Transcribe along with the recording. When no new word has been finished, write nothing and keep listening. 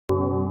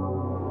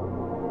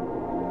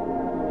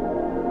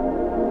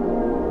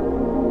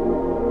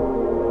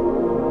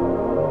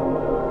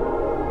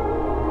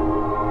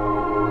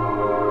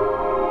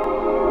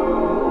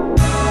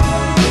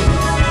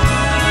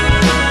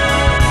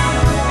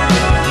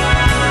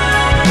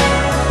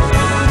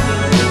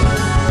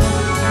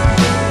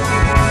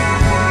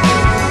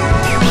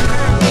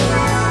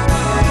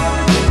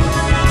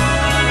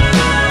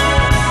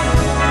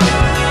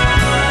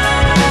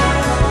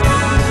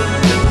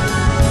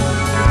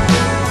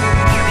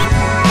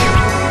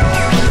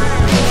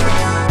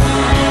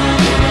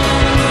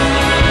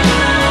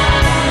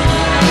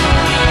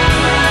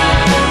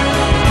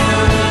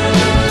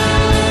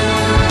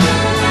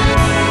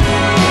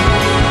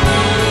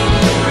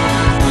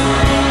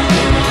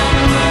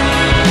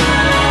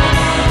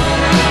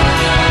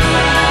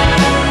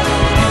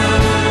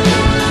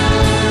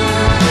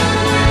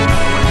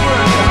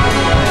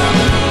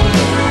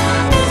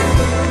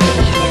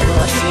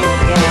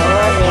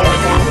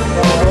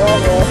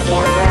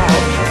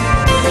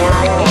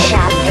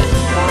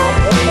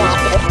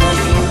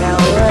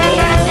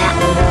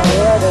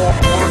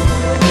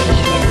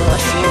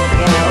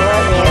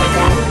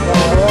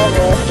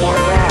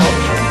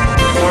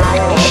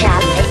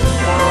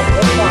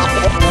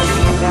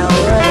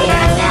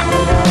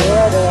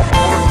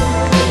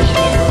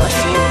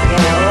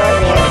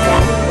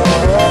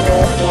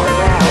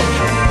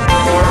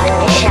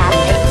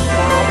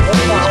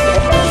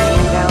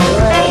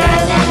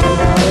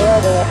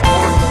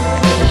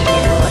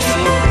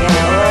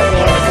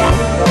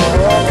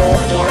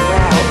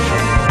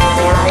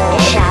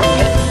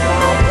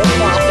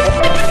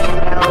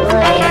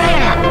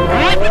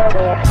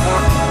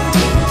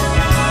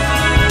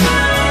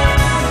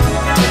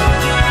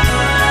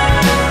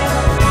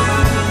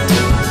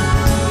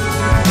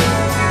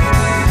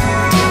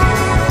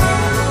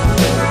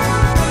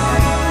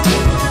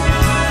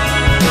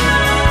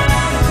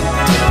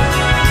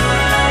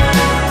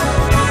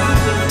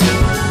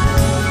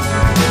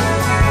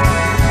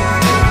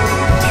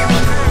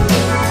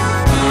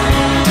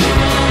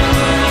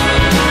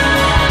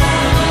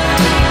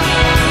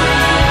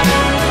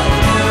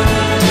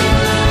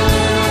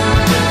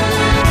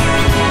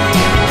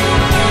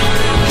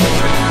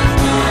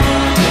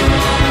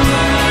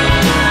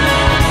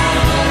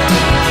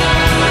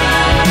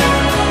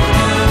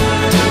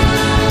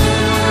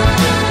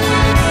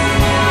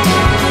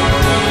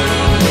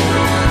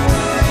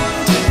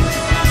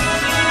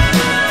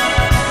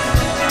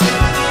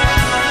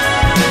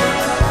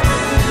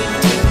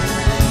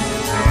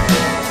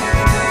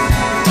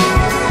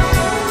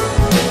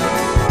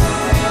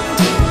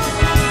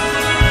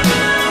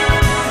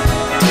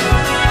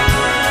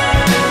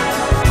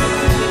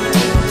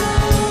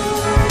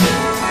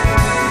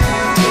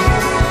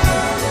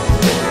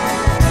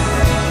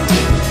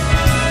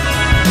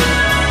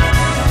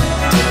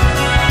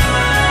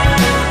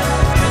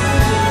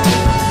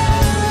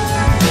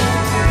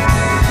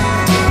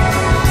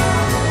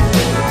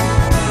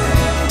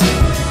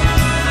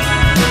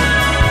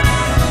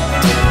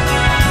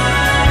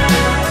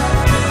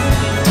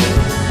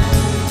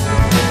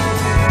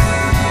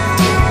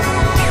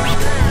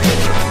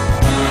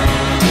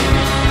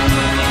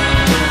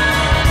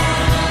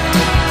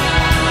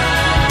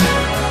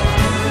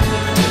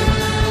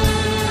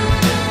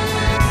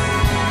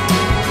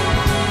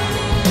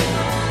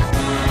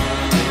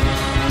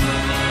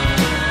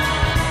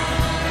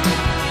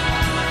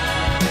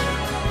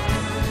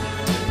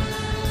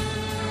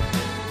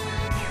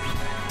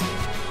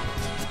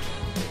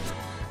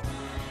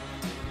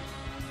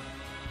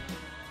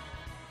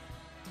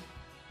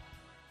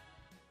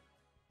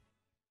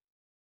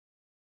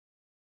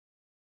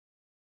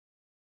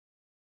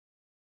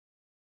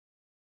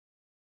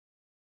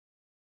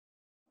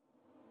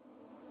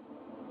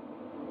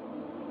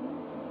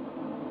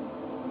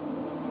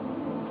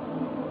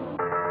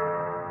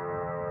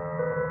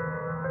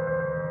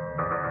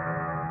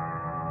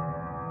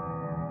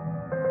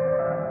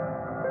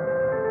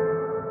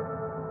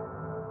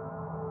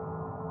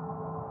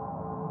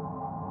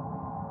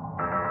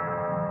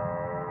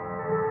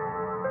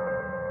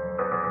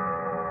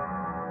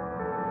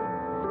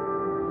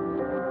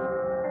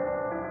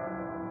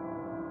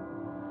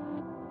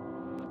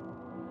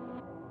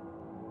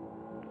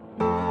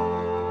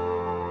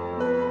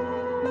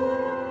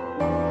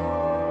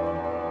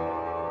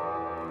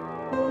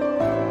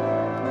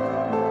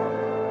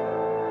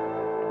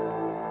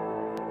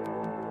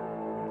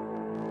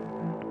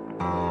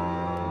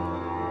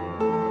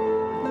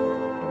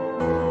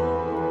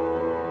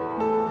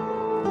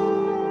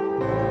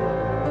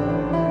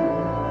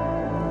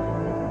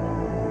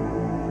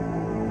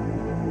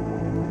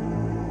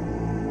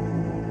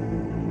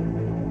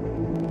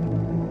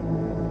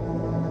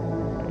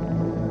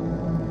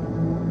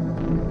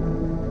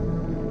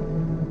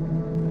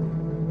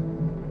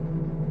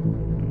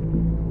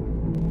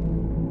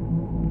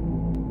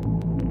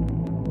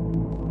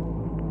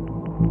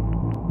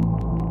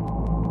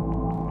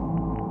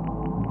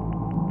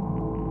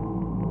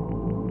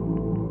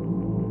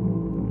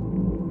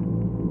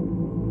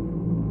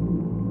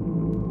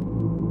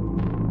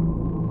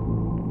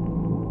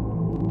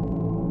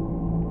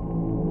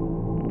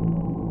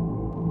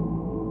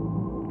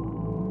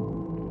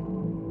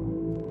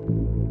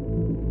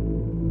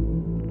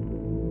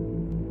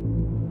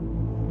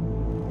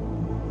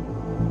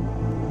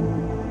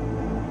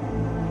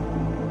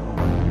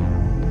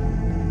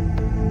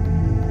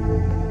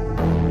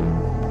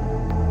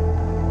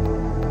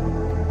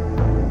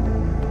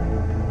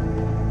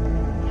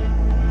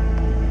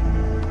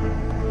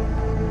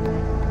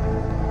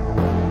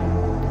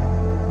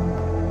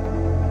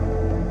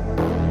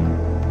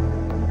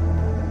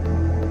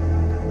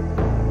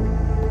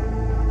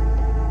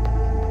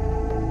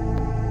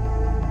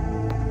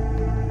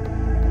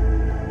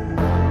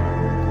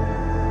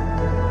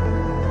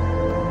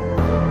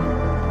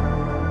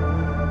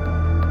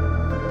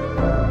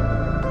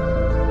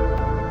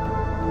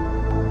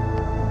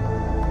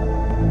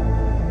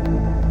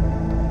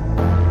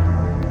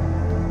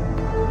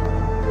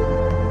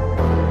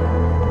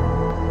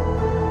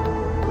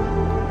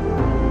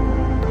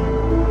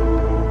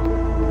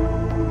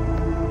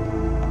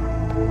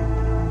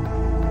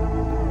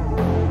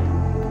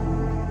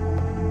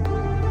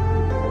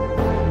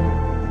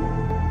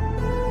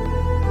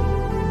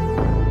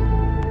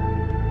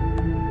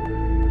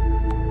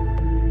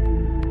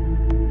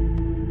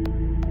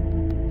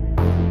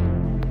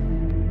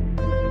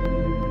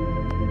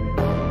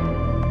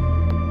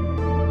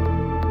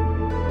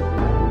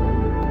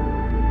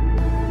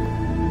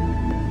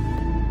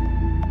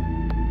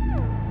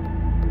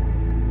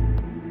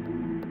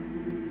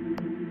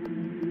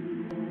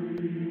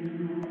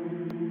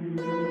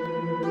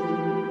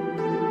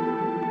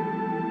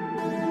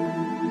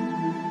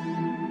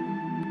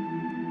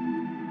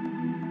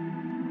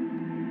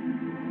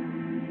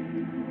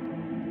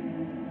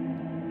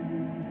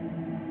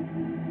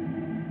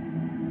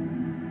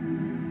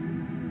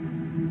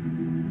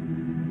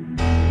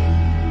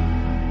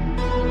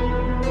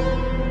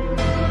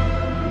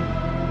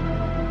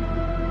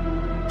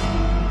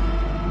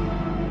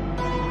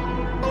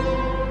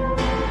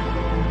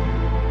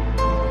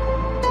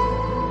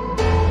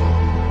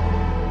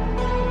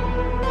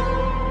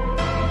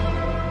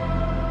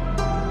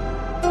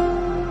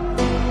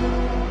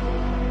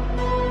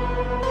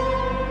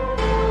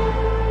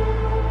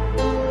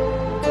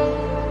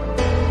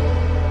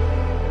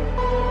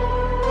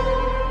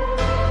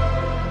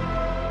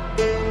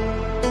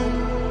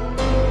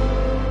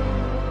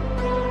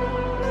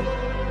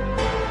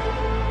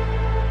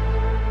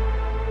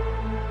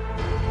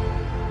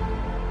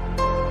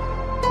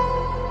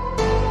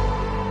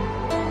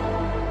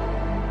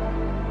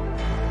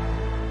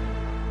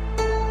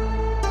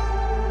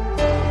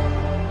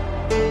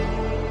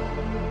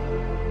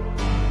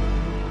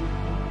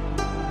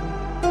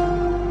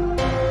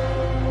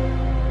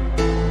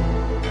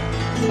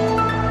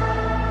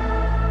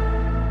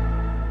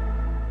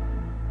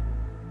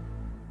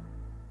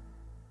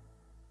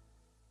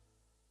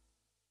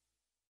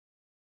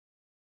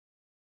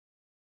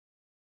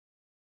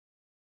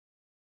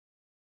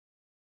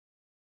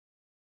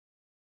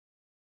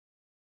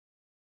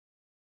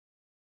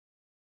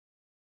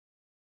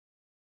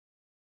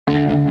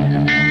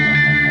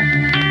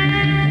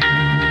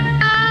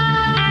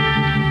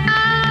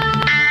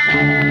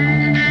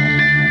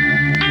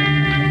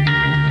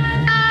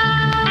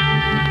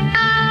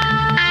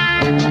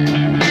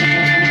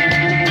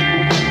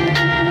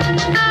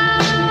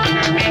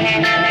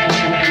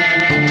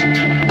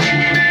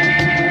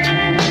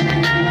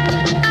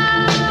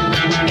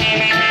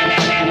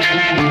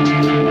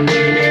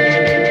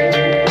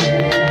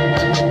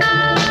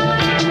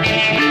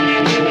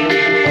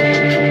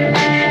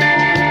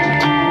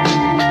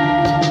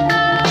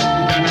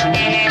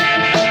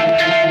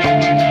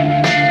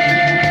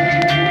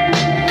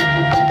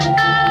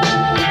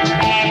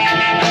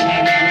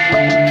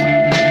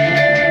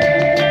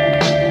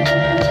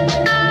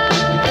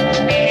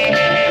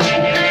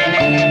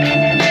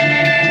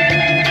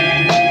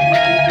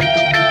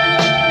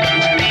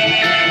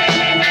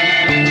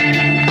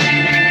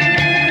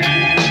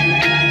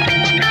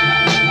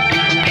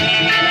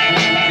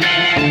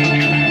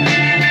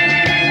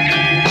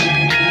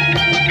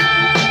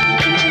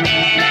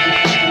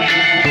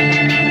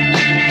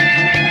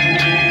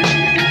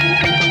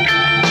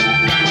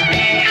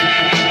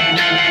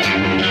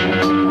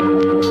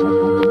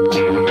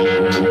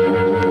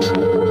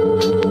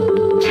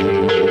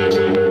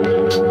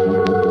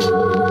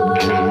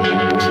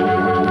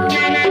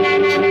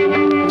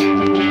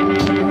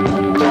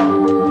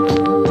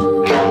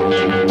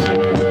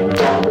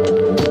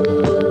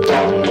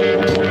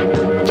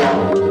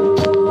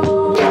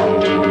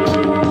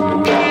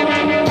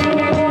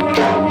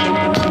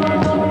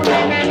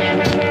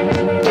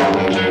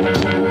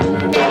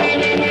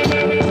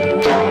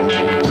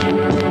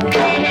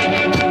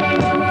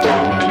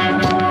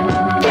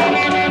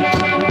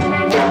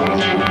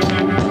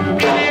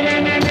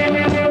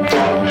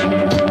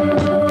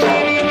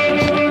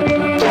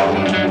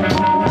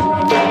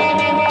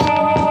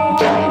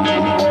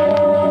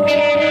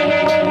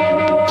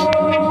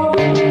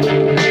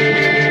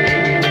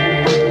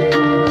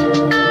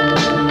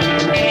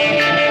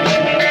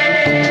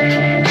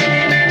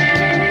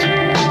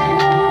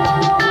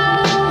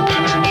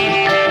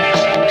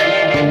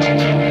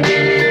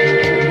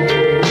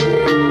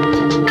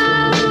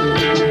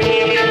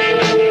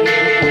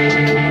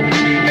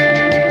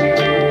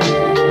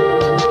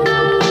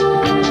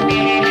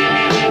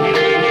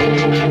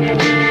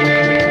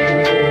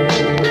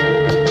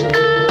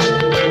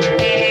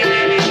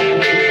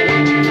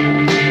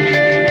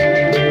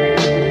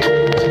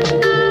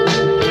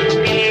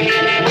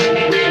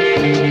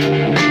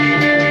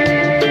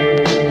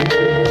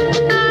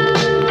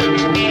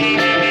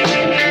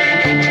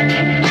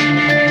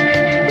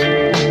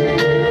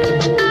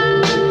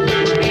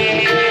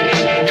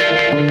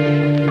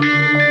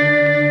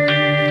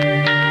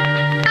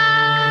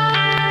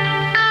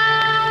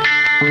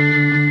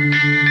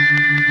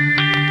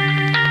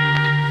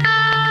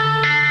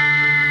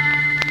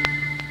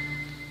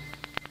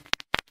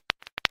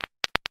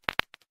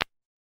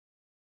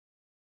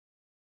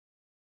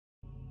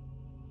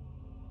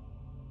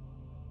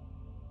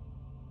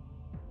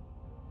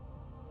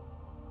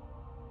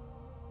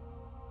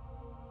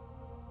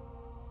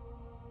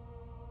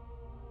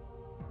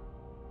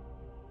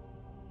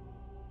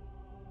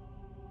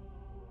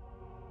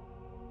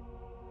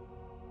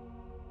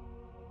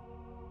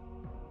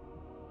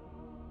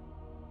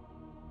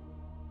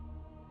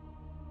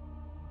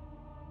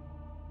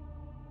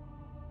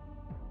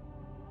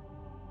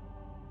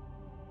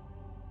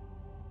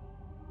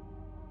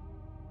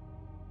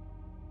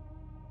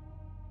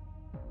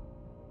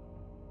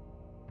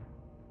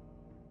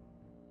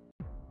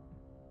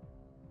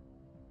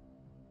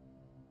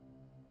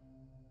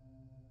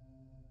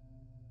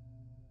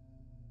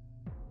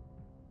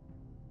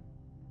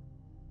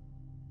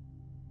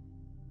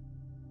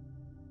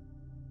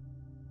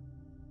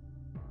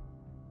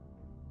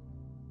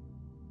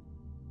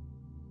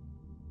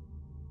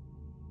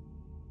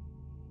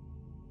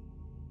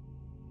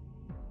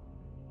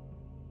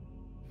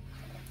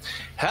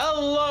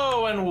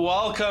Hello and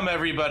welcome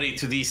everybody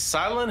to the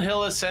Silent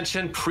Hill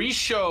Ascension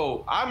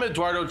pre-show. I'm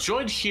Eduardo,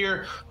 joined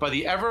here by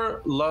the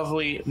ever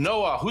lovely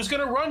Noah, who's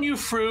going to run you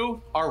through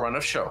our run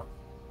of show.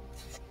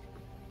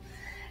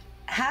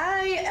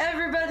 Hi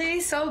everybody,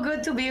 so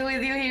good to be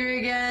with you here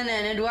again,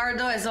 and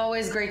Eduardo, as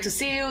always, great to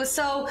see you.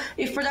 So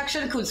if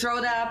production could throw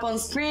that up on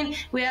screen,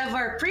 we have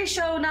our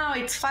pre-show now.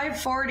 It's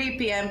 5:40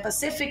 p.m.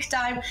 Pacific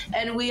time,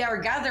 and we are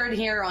gathered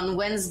here on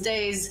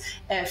Wednesdays,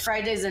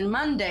 Fridays and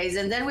Mondays,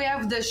 and then we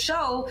have the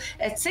show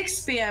at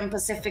 6 p.m.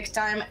 Pacific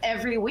time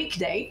every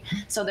weekday.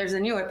 So there's a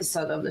new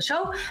episode of the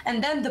show,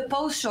 and then the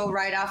post-show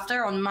right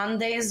after on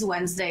Mondays,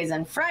 Wednesdays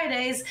and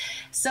Fridays.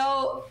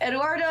 So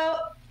Eduardo,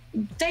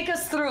 take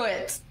us through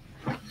it.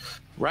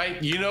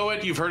 Right, you know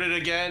it, you've heard it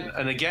again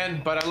and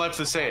again, but I love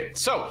to say it.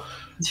 So,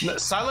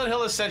 Silent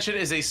Hill Ascension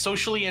is a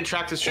socially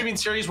interactive streaming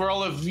series where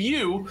all of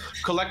you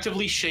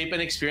collectively shape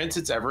and experience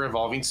its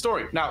ever-evolving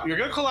story. Now, you're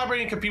going to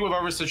collaborate and compete with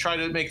others to try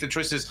to make the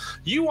choices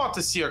you want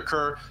to see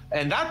occur,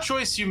 and that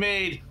choice you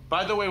made,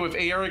 by the way, with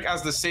Eric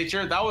as the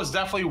satyr, that was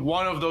definitely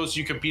one of those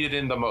you competed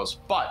in the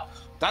most. But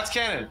that's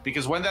canon,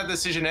 because when that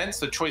decision ends,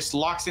 the choice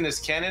locks in as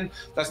canon.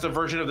 That's the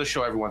version of the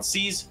show everyone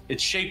sees.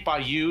 It's shaped by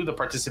you, the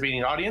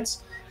participating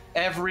audience,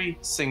 every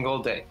single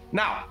day.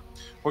 Now,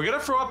 we're gonna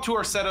throw up to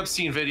our setup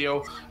scene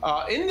video.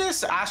 In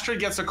this, Astrid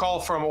gets a call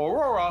from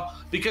Aurora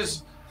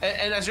because,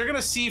 and as you're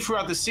gonna see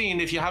throughout the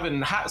scene, if you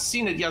haven't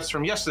seen it yet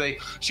from yesterday,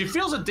 she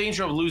feels a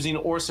danger of losing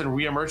Orson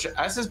reemerge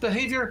as his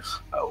behavior.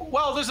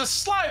 Well, there's a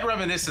slight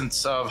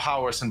reminiscence of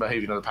how Orson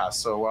behaved in the past,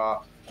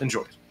 so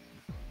enjoy.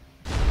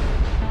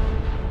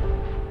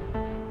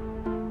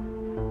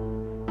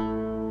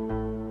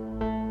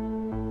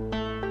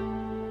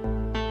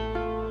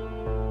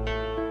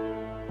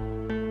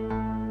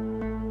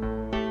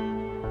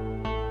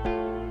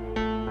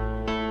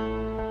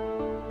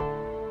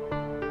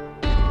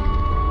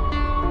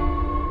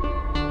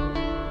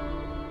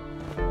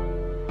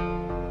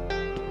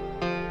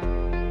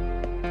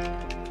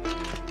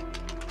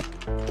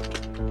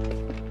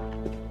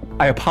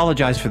 I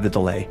apologize for the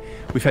delay.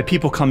 We've had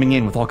people coming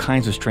in with all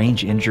kinds of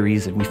strange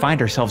injuries, and we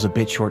find ourselves a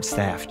bit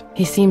short-staffed.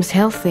 He seems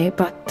healthy,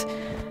 but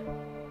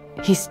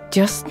he's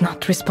just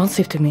not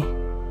responsive to me.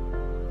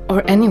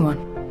 Or anyone.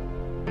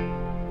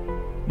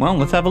 Well,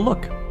 let's have a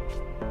look.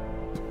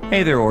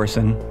 Hey there,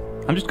 Orson.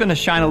 I'm just gonna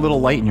shine a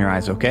little light in your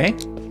eyes, okay?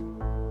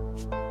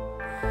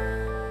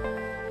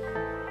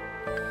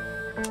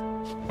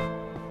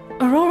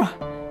 Aurora,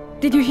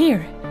 did you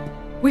hear?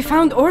 We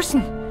found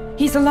Orson.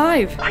 He's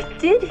alive. I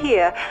did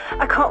hear.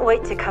 I can't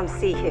wait to come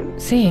see him.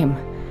 See him?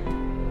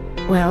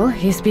 Well,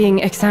 he's being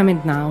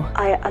examined now.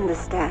 I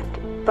understand.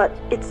 But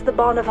it's the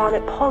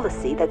Barnavana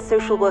policy that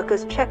social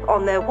workers check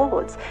on their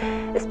wards,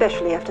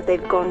 especially after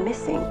they've gone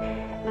missing.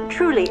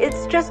 Truly,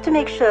 it's just to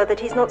make sure that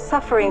he's not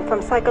suffering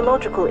from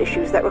psychological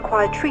issues that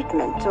require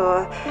treatment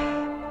or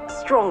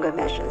stronger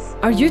measures.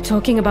 Are you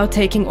talking about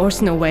taking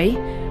Orson away?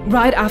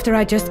 Right after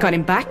I just got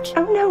him back?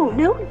 Oh,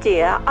 no,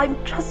 dear.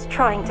 I'm just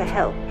trying to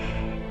help.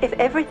 If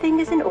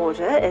everything is in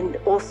order and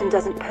Orson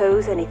doesn't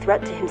pose any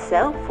threat to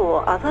himself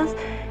or others,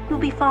 you'll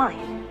be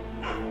fine.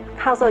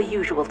 How's our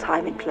usual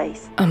time and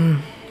place?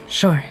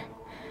 Sure.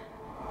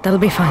 That'll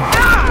be fine.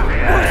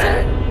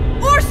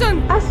 Ah! Orson!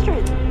 Orson!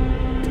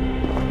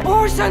 Astrid!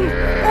 Orson!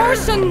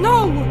 Orson,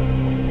 no!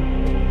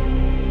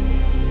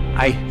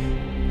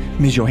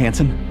 Ms.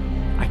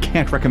 Johansson, I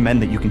can't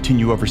recommend that you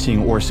continue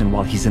overseeing Orson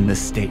while he's in this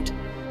state.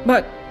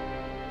 But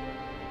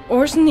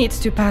Orson needs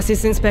to pass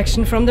his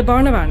inspection from the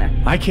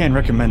Barnavana. I can't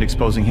recommend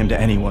exposing him to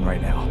anyone right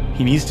now.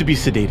 He needs to be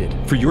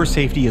sedated, for your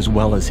safety as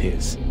well as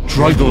his.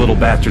 Drug the little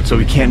bastard so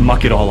he can't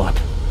muck it all up.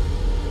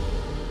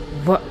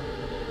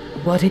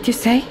 What did you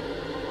say?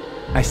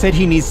 I said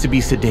he needs to be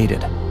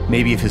sedated.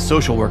 Maybe if his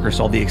social worker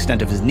saw the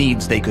extent of his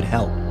needs, they could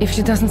help. If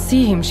she doesn't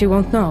see him, she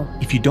won't know.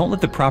 If you don't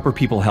let the proper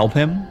people help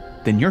him,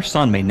 then your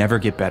son may never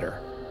get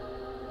better.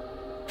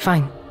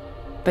 Fine.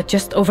 But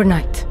just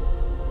overnight.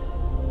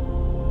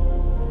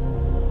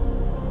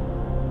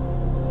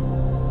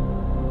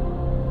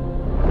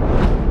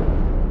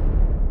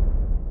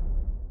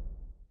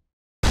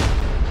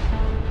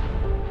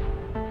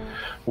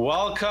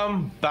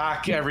 Welcome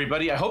back,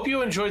 everybody. I hope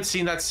you enjoyed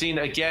seeing that scene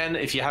again.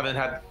 If you haven't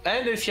had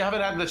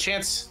the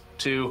chance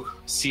to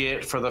see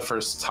it for the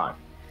first time.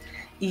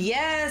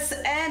 Yes,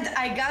 and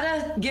I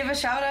gotta give a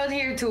shout out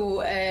here to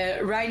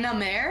Raina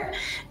Mare,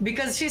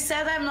 because she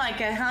said I'm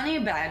like a honey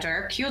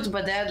badger, cute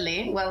but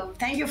deadly. Well,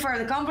 thank you for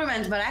the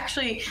compliment, but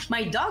actually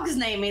my dog's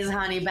name is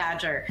Honey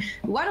Badger,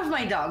 one of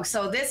my dogs.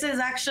 So this is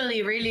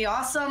actually really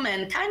awesome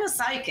and kind of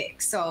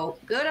psychic, so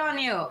good on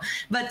you.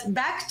 But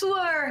back to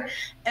our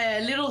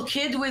little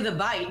kid with a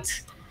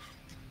bite.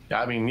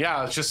 I mean,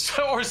 yeah, it's just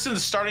Orson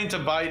starting to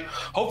bite.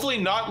 Hopefully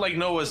not like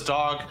Noah's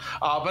dog,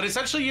 but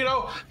essentially, you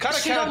know, kind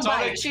of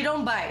catatonic. She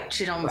don't bite.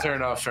 Fair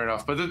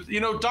enough. But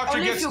doctor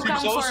only gets if you too come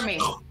close. for me.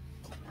 No,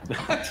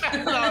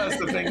 that's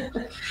the thing.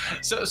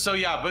 So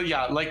yeah, but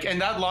yeah, like,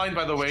 and that line,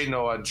 by the way,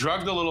 Noah,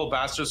 drug the little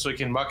bastard so he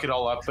can muck it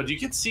all up. But you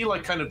can see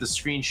like kind of the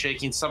screen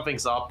shaking.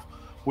 Something's up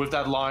with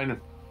that line.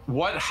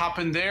 What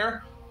happened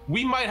there?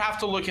 We might have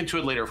to look into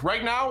it later.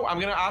 Right now, I'm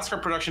going to ask our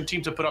production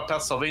team to put up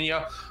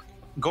Pennsylvania,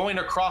 going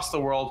across the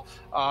world,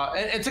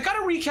 and to kind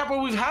of recap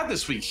what we've had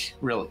this week,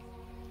 really.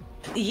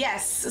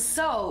 Yes,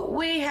 so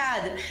we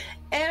had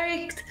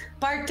Eric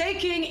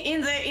partaking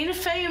in the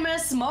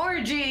infamous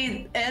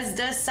Morgy as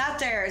the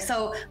satyr.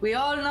 So we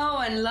all know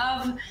and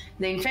love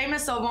the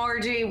infamous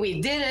Morgy.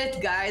 We did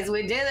it, guys,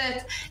 we did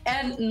it.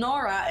 And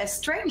Nora, a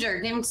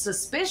stranger named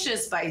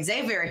Suspicious by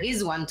Xavier,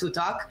 he's one to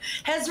talk,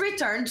 has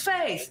returned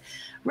Faith.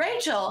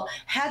 Rachel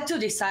had to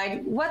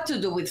decide what to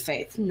do with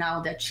Faith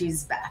now that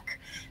she's back.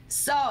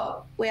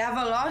 So we have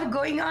a lot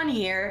going on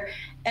here,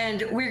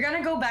 and we're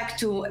gonna go back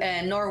to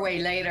Norway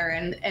later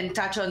and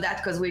touch on that,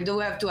 because we do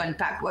have to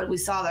unpack what we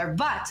saw there.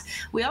 But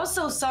we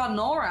also saw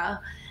Nora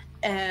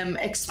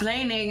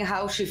explaining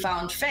how she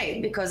found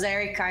Faith, because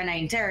Eric kind of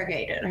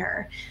interrogated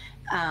her.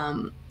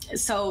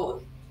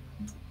 So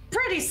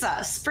pretty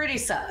sus.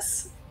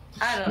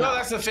 I don't know. No,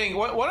 that's the thing.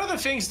 One of the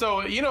things,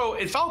 though,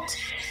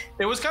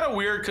 it was kind of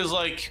weird, because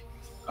like,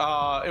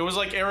 it was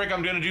like, Eric,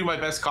 I'm going to do my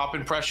best cop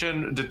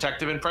impression,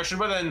 detective impression,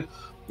 but then,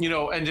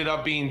 ended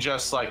up being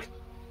just like,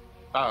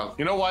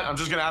 you know what? I'm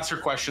just going to ask her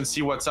questions,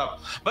 see what's up.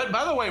 But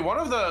by the way, one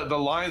of the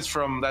lines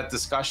from that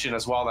discussion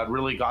as well that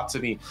really got to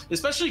me,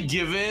 especially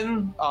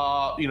given,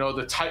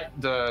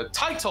 the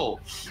title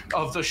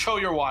of the show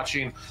you're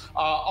watching,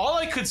 all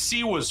I could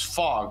see was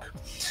fog,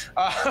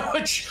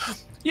 which,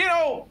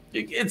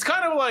 it's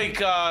kind of like,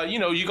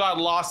 you got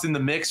lost in the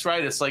mix,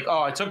 right? It's like,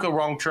 oh, I took a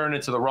wrong turn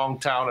into the wrong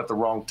town at the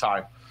wrong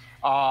time.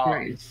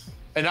 Right.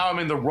 And now I'm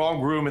in the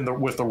wrong room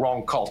with the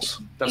wrong cult.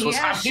 That's what's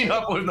happening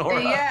up with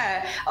Nora.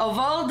 Yeah, of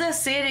all the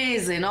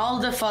cities and all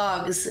the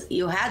fogs,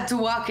 you had to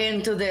walk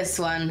into this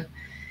one.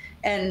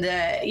 And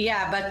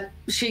but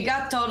she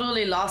got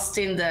totally lost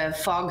in the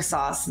fog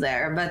sauce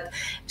there. But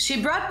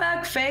she brought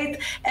back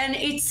Faith, and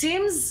it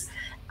seems...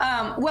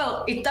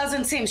 it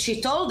doesn't seem. She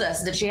told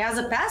us that she has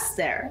a past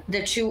there,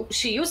 that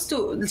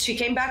she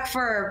came back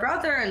for her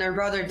brother and her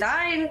brother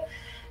died.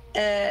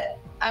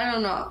 I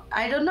don't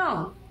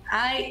know.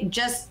 I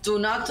just do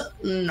not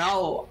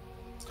know.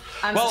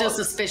 I'm still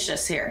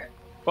suspicious here.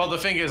 Well, the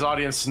thing is,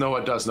 audience,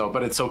 Noah does know,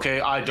 but it's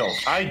okay. I don't.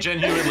 I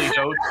genuinely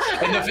don't.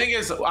 And the thing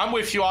is, I'm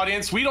with you,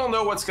 audience. We don't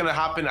know what's going to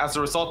happen as a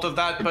result of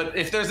that. But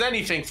if there's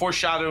anything,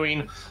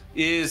 foreshadowing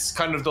is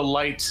kind of the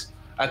light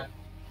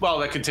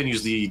that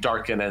continues the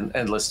dark and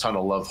endless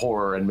tunnel of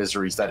horror and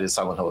miseries that is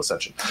Silent Hill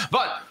Ascension.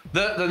 But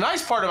the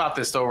nice part about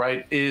this, though,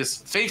 right, is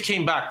Faith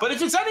came back. But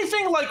if it's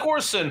anything like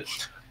Orson,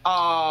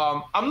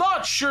 I'm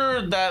not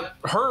sure that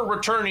her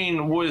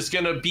returning was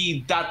going to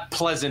be that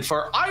pleasant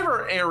for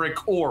either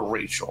Eric or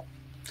Rachel.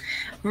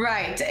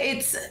 Right.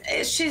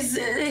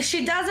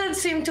 She doesn't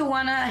seem to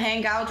want to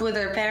hang out with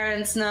her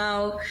parents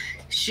now.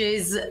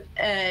 She's,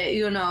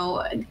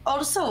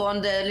 also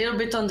on the little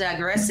bit on the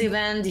aggressive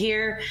end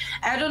here.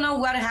 I don't know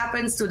what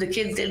happens to the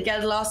kids that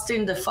get lost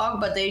in the fog,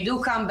 but they do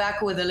come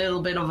back with a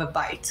little bit of a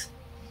bite.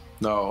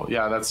 No,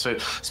 yeah, that's it.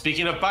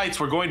 Speaking of bites,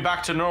 we're going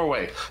back to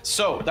Norway.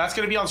 So that's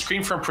going to be on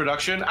screen from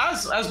production.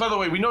 As by the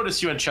way, we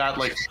noticed you in chat,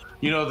 like,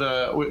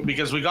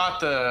 because we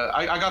got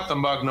I got the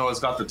mug, Noah's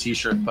got the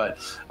t-shirt, but,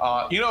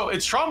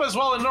 it's trauma as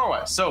well in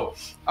Norway. So,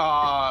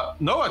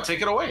 Noah,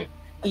 take it away.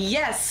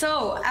 Yes,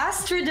 so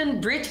Astrid and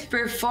Britt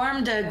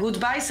performed a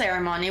goodbye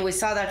ceremony. We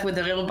saw that with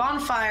a little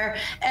bonfire,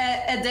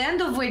 at the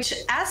end of which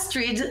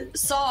Astrid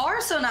saw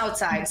Orson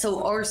outside. So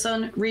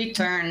Orson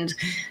returned,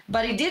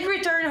 but he did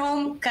return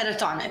home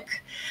catatonic.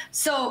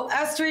 So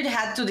Astrid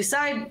had to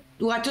decide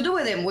what to do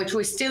with him, which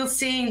we're still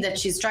seeing that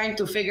she's trying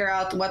to figure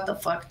out what the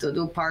fuck to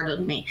do,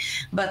 pardon me.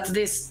 But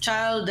this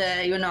child,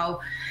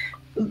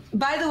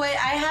 by the way,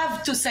 I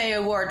have to say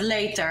a word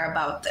later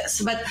about this.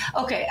 But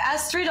okay,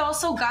 Astrid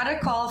also got a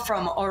call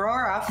from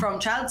Aurora from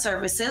Child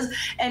Services,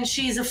 and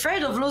she's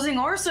afraid of losing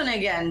Orson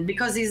again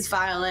because he's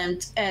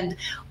violent. And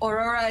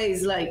Aurora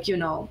is like,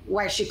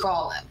 why she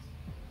call him?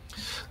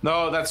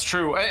 No, that's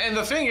true. And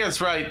the thing is,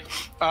 right,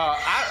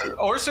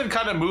 Orson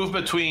kind of moved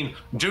between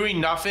doing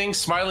nothing,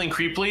 smiling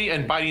creepily,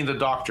 and biting the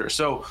doctor.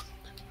 So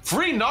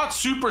free not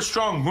super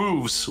strong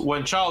moves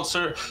when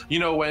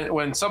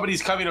when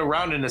somebody's coming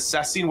around and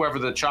assessing whether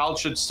the child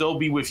should still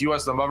be with you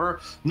as the mother.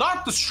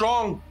 Not the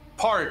strong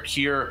part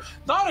here.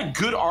 Not a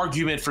good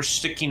argument for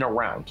sticking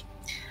around.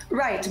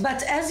 Right,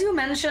 but as you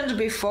mentioned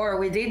before,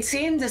 we did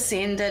see in the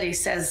scene that he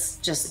says,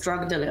 just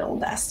drug the little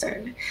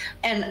bastard.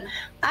 And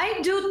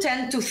I do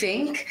tend to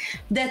think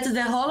that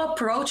the whole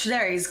approach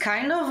there is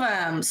kind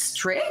of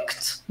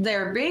strict.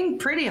 They're being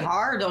pretty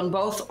hard on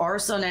both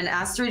Orson and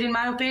Astrid, in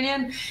my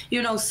opinion.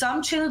 You know,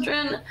 some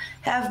children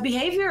have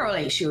behavioral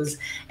issues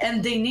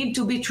and they need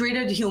to be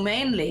treated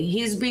humanely.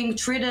 He's being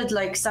treated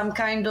like some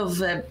kind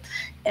of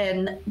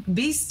an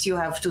beast you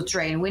have to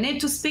train. We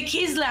need to speak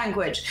his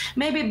language.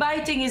 Maybe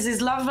biting is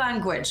his love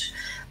language.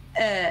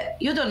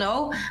 You don't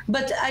know,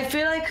 but I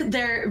feel like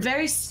they're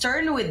very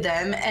stern with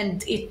them,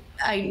 and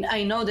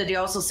I know that he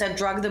also said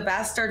drug the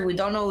bastard. We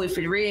don't know if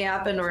it really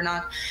happened or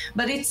not,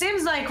 but it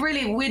seems like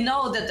really we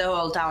know that the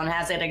whole town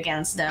has it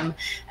against them.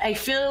 I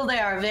feel they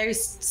are very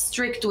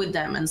strict with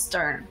them and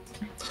stern.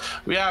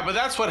 Yeah, but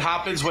that's what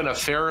happens when a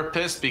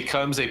therapist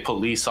becomes a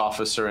police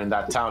officer in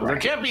that town. Right. There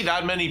can't be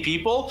that many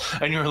people,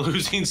 and you're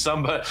losing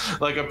somebody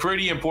like a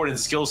pretty important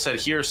skill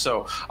set here.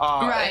 So,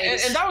 right.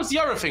 And that was the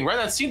other thing, right?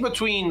 That scene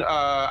between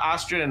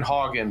Astrid and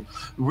Hagen,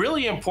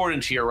 really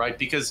important here, right?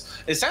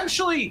 Because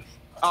essentially,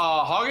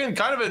 Hagen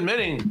kind of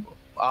admitting,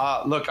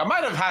 look, I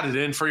might have had it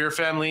in for your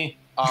family,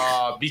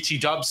 BT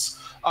dubs.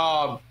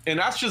 And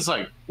Astrid's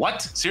like,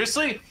 what?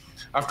 Seriously?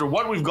 After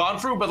what we've gone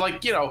through? But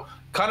like, you know,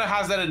 kind of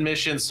has that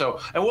admission. So,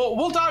 and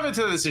we'll dive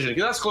into the decision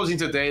because that's closing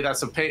today.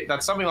 That's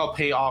something I'll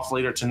pay off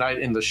later tonight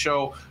in the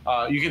show.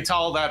 You can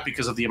tell that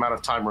because of the amount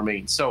of time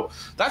remaining. So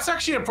that's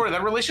actually important.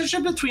 That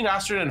relationship between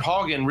Astrid and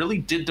Hagen really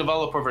did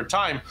develop over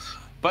time.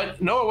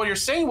 But Noah, what you're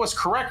saying was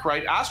correct,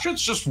 right?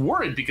 Astrid's just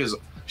worried because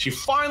she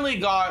finally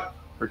got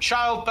her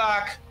child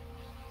back.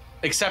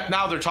 Except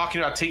now they're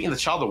talking about taking the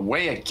child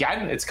away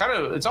again. It's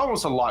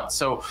almost a lot.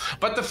 So,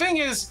 but the thing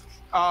is,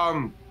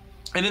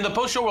 and in the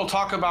post-show, we'll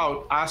talk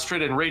about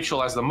Astrid and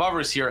Rachel as the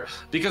mothers here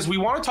because we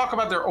want to talk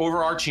about their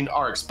overarching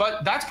arcs.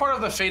 But that's part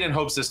of the Fate and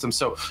Hope system.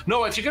 So,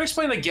 Noah, if you can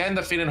explain again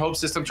the Fate and Hope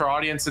system to our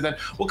audience, and then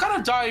we'll kind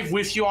of dive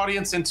with you,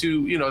 audience,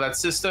 into that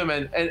system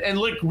and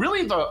like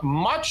really the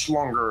much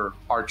longer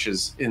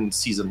arches in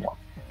season 1.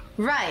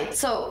 Right.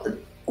 So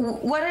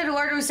what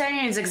Eduardo was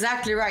saying is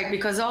exactly right,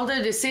 because all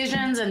the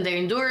decisions and the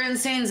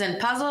endurance scenes and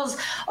puzzles,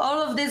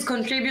 all of these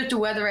contribute to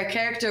whether a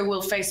character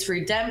will face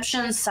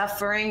redemption,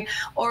 suffering,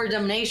 or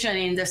damnation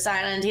in the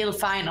Silent Hill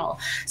final.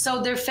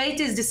 So their fate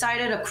is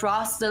decided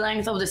across the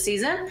length of the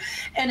season,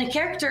 and a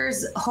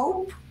character's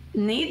hope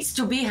needs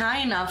to be high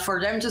enough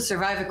for them to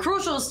survive a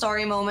crucial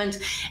story moment,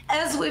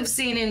 as we've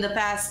seen in the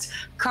past.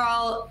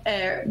 Carl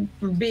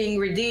being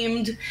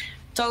redeemed,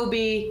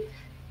 Toby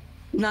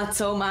not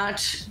so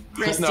much.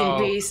 Rest in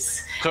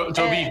peace.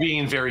 Toby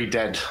being very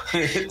dead.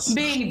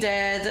 Being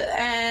dead,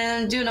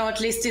 and at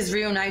least he's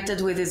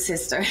reunited with his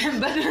sister.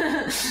 But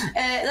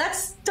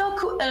let's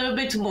talk a little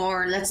bit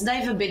more. Let's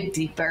dive a bit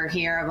deeper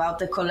here about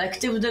the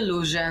collective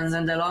delusions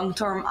and the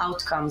long-term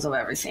outcomes of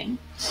everything.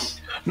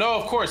 No,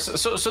 of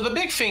course. So the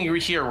big thing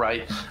here,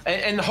 right?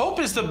 And Hope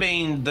is the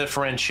main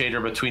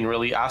differentiator between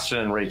really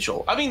Astrid and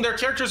Rachel. I mean, their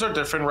characters are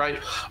different, right?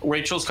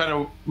 Rachel's kind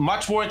of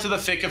much more into the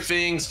thick of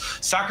things,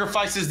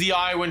 sacrifices the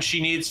eye when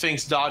she needs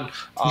things done.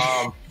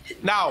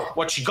 Now,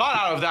 what she got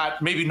out of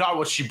that, maybe not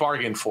what she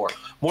bargained for,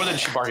 more than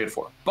she bargained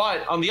for.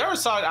 But on the other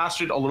side,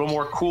 Astrid, a little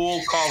more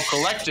cool, calm,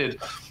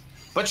 collected.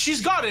 But she's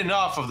got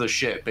enough of the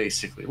shit,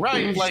 basically,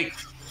 right? Like,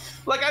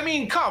 I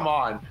mean, come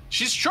on.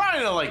 She's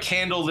trying to,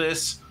 handle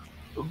this.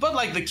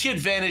 But the kid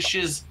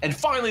vanishes, and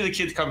finally the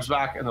kid comes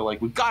back, and they're like,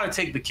 "We've got to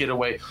take the kid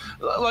away."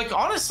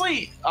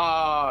 Honestly,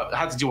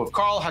 had to deal with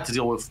Carl, had to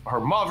deal with her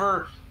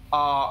mother.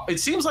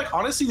 It seems like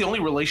honestly the only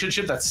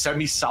relationship that's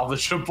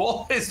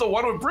semi-salvageable is the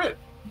one with Britt.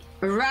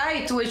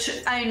 Right, which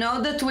I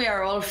know that we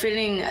are all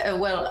feeling.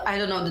 Well, I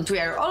don't know that we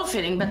are all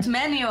feeling, but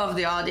many of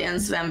the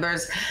audience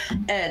members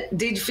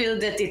did feel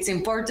that it's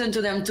important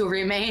to them to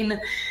retain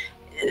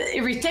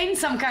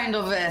some kind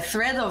of a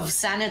thread of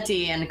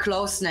sanity and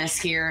closeness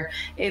here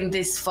in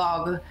this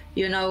fog.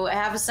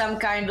 Have some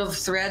kind of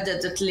thread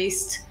that at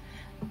least,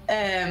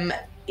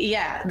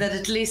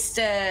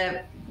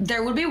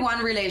 there will be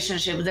one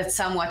relationship that's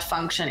somewhat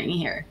functioning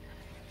here.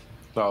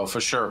 Oh,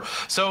 for sure.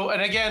 So,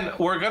 and again,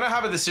 we're going to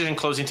have a decision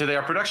closing today.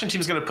 Our production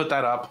team is going to put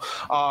that up.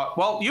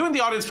 Well, you and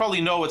the audience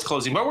probably know what's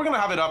closing, but we're going to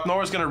have it up.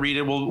 Nora's going to read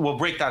it. We'll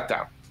break that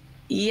down.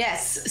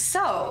 Yes.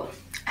 So,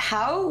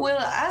 how will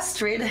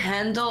Astrid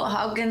handle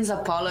Hagen's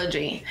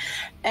apology?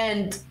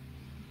 And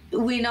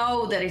we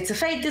know that it's a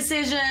fate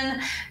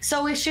decision.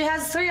 So she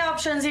has 3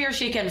 options here.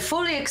 She can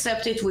fully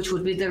accept it, which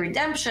would be the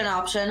redemption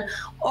option,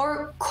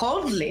 or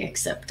coldly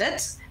accept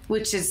it,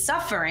 which is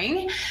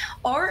suffering,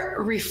 or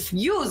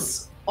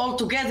refuse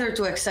altogether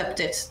to accept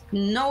it.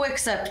 No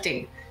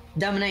accepting,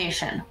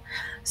 damnation.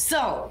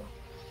 So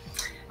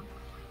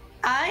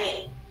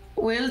I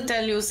will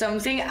tell you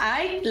something.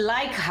 I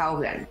like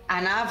Hagen,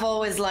 and I've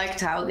always liked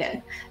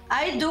Hagen.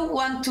 I do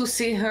want to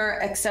see her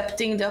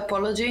accepting the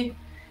apology.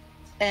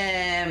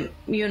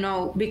 you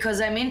know, because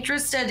I'm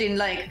interested in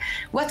like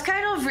what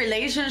kind of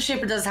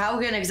relationship does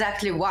Haugen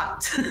exactly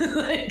want?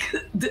 Like,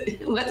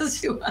 what does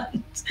she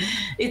want?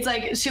 It's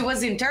like she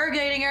was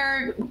interrogating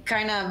her,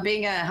 kind of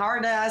being a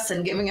hard ass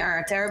and giving her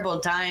a terrible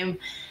time.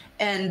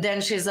 And then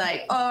she's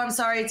like, oh, I'm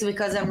sorry, it's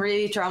because I'm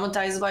really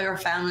traumatized by your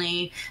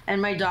family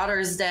and my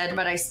daughter's dead,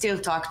 but I still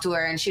talk to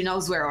her and she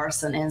knows where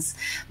Orson is.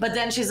 But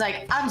then she's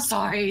like, I'm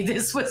sorry,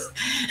 this was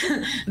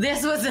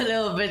a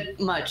little bit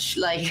much.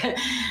 Like,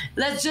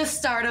 let's just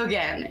start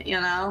again,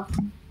 you know?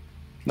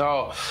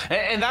 No,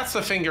 and that's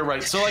the thing, you're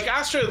right. So like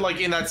Astrid,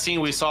 like in that scene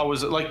we saw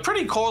was like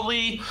pretty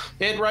coldly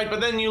right, but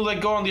then you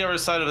like go on the other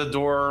side of the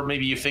door,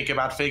 maybe you think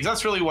about things.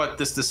 That's really what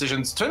this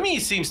decision to me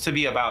seems to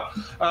be about.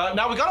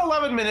 Now we got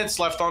 11 minutes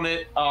left on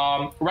it.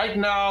 Right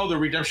now the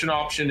redemption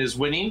option is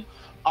winning.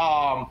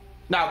 Now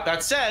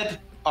that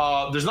said,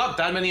 there's not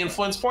that many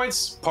influence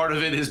points. Part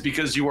of it is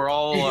because you are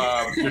all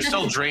you're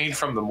still drained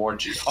from the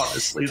Morgy.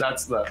 Honestly,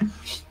 that's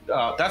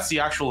the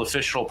actual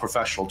official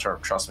professional term.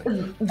 Trust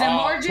me. The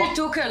Morgy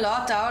took a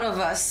lot out of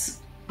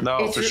us.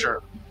 No, for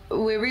sure.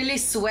 We really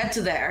sweat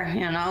there,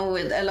 you know,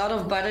 with a lot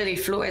of bodily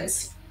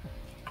fluids.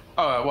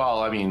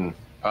 Well, I mean,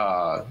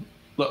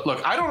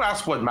 look. I don't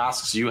ask what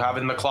masks you have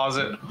in the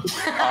closet.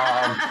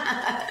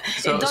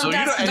 So you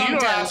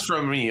don't ask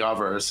from me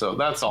ever. So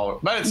that's all.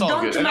 But it's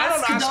all good. And I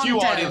don't ask you,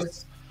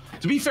 audience.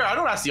 To be fair, I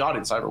don't ask the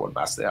audience either what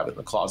masks they have in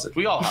the closet.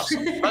 We all have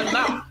some. But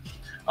now,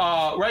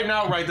 right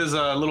now, there's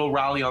a little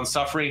rally on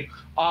suffering.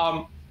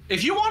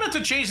 If you wanted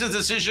to change the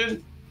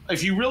decision,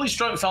 if you really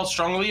felt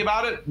strongly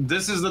about it,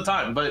 this is the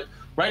time. But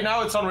right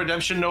now, it's on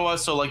redemption, Noah.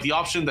 So like the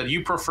option that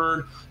you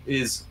preferred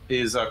is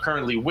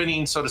currently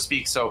winning, so to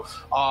speak. So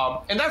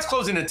and that's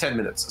closing in 10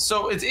 minutes.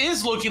 So it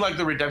is looking like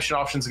the redemption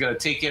option is going to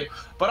take it.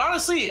 But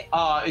honestly,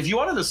 if you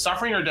wanted the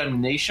suffering or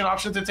damnation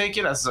option to take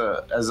it, as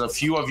a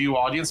few of you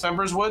audience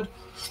members would,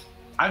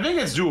 I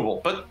think it's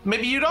doable. But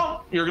maybe you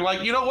don't. You're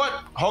like, you know what?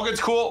 Hogan's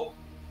cool.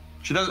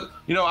 She doesn't,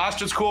 you know,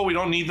 Astrid's cool. We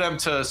don't need them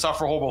to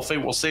suffer horrible fate.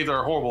 We'll save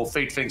their horrible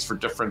fate things for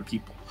different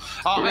people.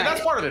 Right. And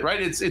that's part of it,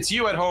 right? It's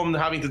you at home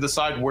having to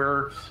decide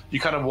where you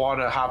kind of want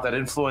to have that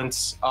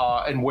influence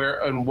and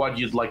what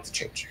you'd like to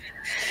change.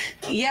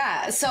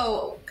 Yeah.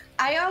 So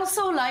I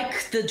also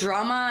like the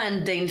drama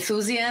and the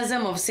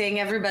enthusiasm of seeing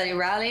everybody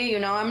rally. You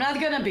know, I'm not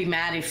going to be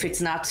mad if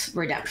it's not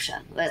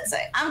redemption, let's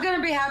say. I'm going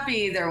to be happy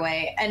either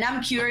way. And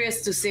I'm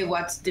curious to see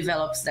what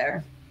develops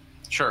there.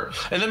 Sure.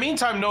 In the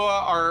meantime,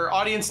 Noah, our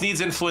audience needs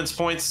influence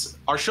points.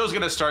 Our show's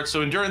going to start.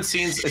 So endurance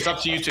scenes, it's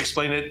up to you to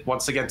explain it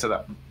once again to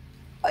them.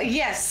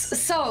 Yes.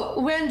 So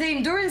when the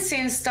endurance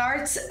scene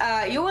starts,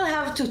 you will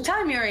have to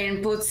time your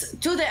inputs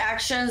to the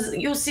actions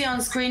you see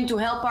on screen to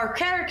help our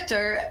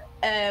character.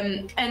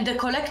 And the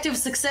collective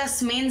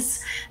success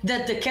means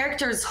that the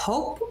character's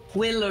hope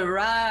will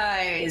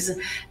rise,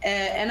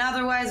 and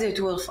otherwise it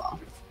will fall.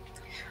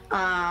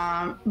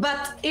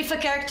 But if a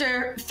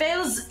character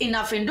fails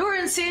enough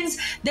endurance scenes,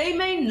 they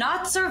may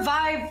not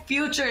survive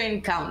future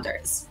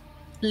encounters,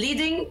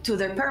 leading to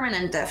their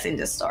permanent death in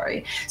the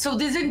story. So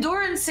these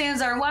endurance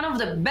scenes are one of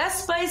the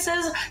best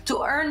places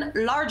to earn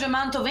large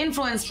amount of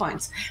influence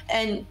points.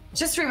 And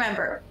just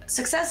remember,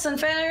 success and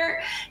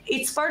failure,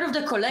 it's part of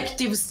the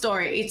collective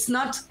story. It's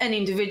not an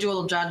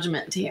individual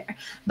judgment here.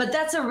 But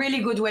that's a really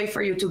good way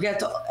for you to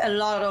get a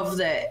lot of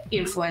the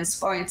influence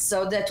points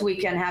so that we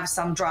can have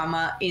some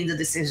drama in the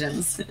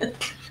decisions.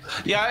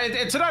 Yeah,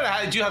 and tonight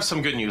I do have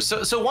some good news.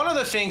 So one of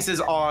the things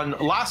is on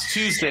last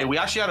Tuesday, we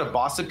actually had a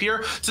boss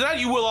appear. Tonight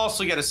you will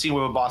also get a scene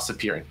with a boss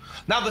appearing.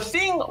 Now the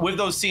thing with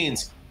those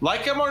scenes,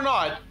 like them or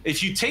not,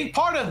 if you take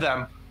part of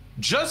them,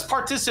 just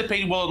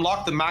participating will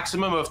unlock the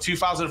maximum of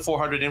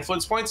 2,400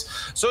 influence points.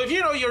 So if you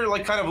know you're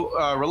like kind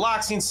of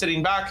relaxing,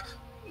 sitting back,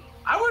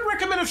 I would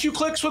recommend a few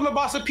clicks when the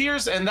boss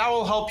appears, and that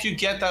will help you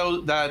get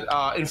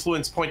that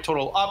influence point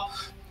total up.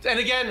 And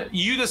again,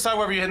 you decide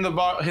whether you hinder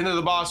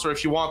the boss or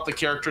if you want the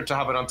character to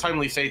have an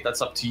untimely fate.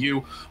 That's up to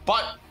you.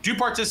 But do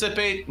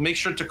participate. Make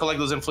sure to collect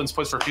those influence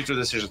points for future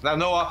decisions. Now,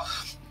 Noah,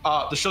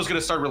 the show's going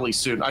to start really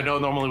soon. I know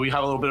normally we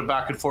have a little bit of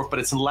back and forth, but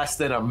it's in less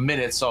than a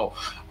minute. So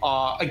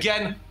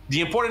again, the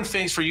important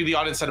things for you, the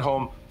audience at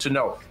home, to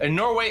know. In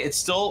Norway, it's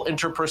still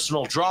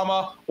interpersonal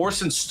drama.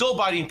 Orson's still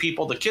biting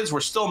people. The kids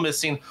were still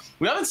missing.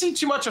 We haven't seen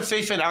too much of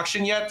Faith in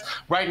action yet.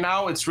 Right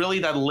now, it's really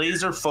that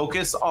laser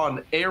focus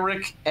on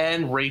Eric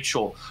and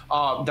Rachel.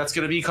 That's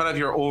going to be kind of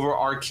your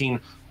overarching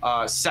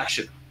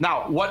section.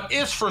 Now, what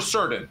is for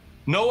certain?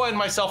 Noah and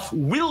myself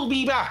will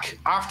be back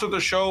after the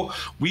show.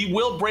 We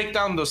will break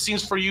down those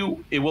scenes for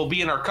you. It will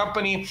be in our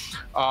company.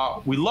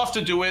 We love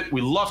to do it.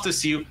 We love to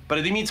see you. But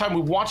in the meantime,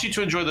 we want you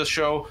to enjoy the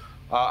show.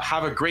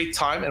 Have a great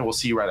time, and we'll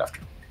see you right after.